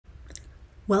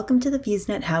Welcome to the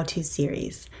FEWSnet How-To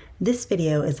series. This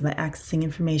video is about accessing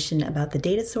information about the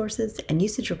data sources and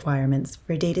usage requirements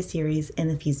for a data series in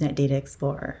the FEWSnet Data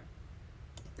Explorer.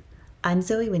 I'm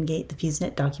Zoe Wingate, the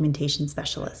FEWSnet Documentation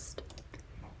Specialist.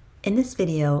 In this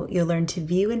video, you'll learn to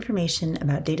view information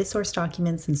about data source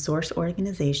documents and source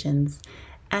organizations,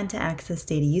 and to access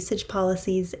data usage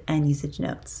policies and usage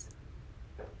notes.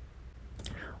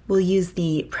 We'll use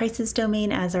the prices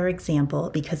domain as our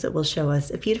example because it will show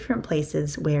us a few different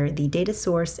places where the data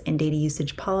source and data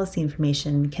usage policy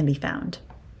information can be found.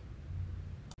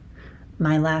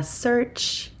 My last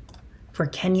search for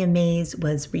Kenya maize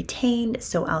was retained,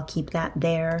 so I'll keep that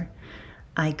there.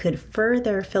 I could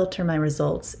further filter my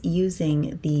results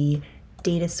using the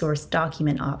data source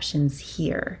document options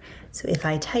here. So if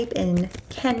I type in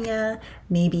Kenya,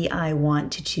 maybe I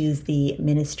want to choose the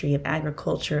Ministry of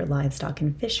Agriculture, Livestock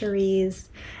and Fisheries,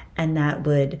 and that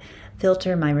would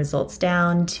filter my results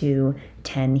down to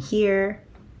 10 here.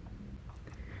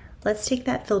 Let's take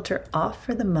that filter off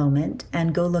for the moment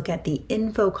and go look at the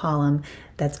info column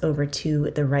that's over to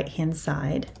the right-hand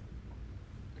side.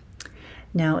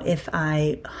 Now, if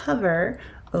I hover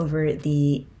over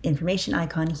the information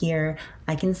icon here,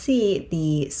 I can see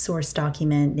the source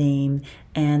document name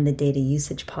and the data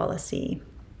usage policy.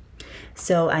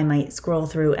 So I might scroll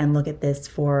through and look at this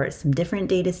for some different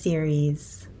data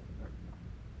series.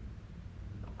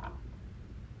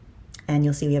 And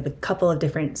you'll see we have a couple of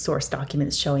different source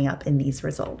documents showing up in these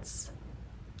results.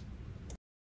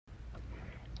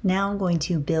 Now I'm going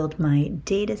to build my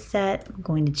data set. I'm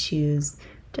going to choose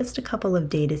just a couple of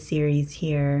data series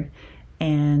here,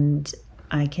 and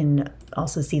I can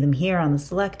also see them here on the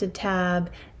selected tab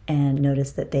and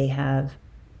notice that they have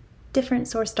different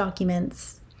source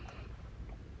documents.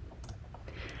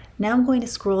 Now I'm going to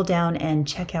scroll down and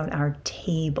check out our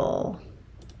table.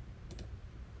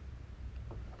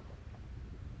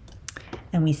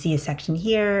 And we see a section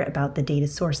here about the data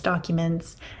source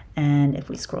documents. And if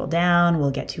we scroll down,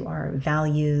 we'll get to our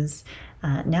values.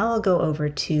 Now I'll go over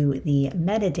to the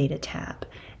metadata tab.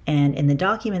 And in the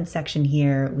documents section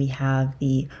here, we have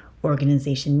the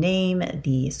organization name,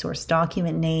 the source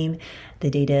document name,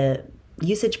 the data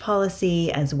usage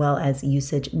policy, as well as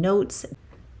usage notes.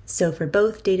 So for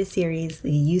both data series,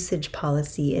 the usage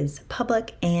policy is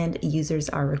public and users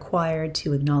are required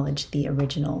to acknowledge the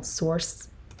original source.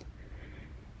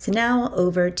 So now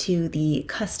over to the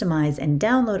customize and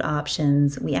download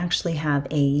options, we actually have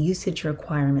a usage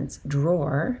requirements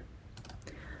drawer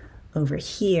over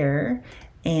here.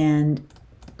 And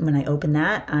when I open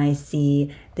that, I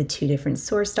see the two different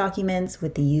source documents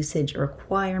with the usage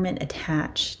requirement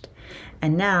attached.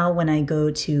 And now when I go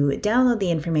to download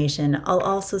the information, I'll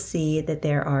also see that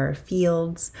there are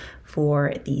fields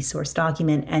for the source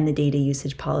document and the data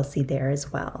usage policy there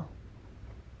as well.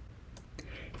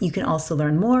 You can also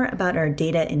learn more about our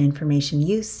data and information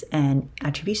use and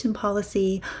attribution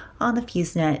policy on the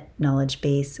FEWSnet knowledge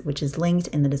base, which is linked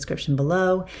in the description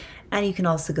below. And you can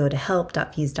also go to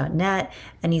help.fews.net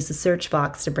and use the search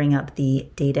box to bring up the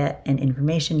data and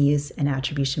information use and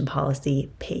attribution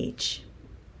policy page.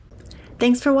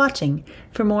 Thanks for watching.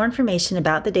 For more information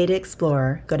about the Data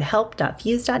Explorer, go to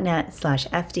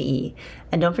help.fews.net/FDE.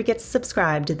 And don't forget to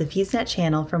subscribe to the FEWSnet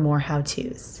channel for more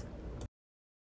how-tos.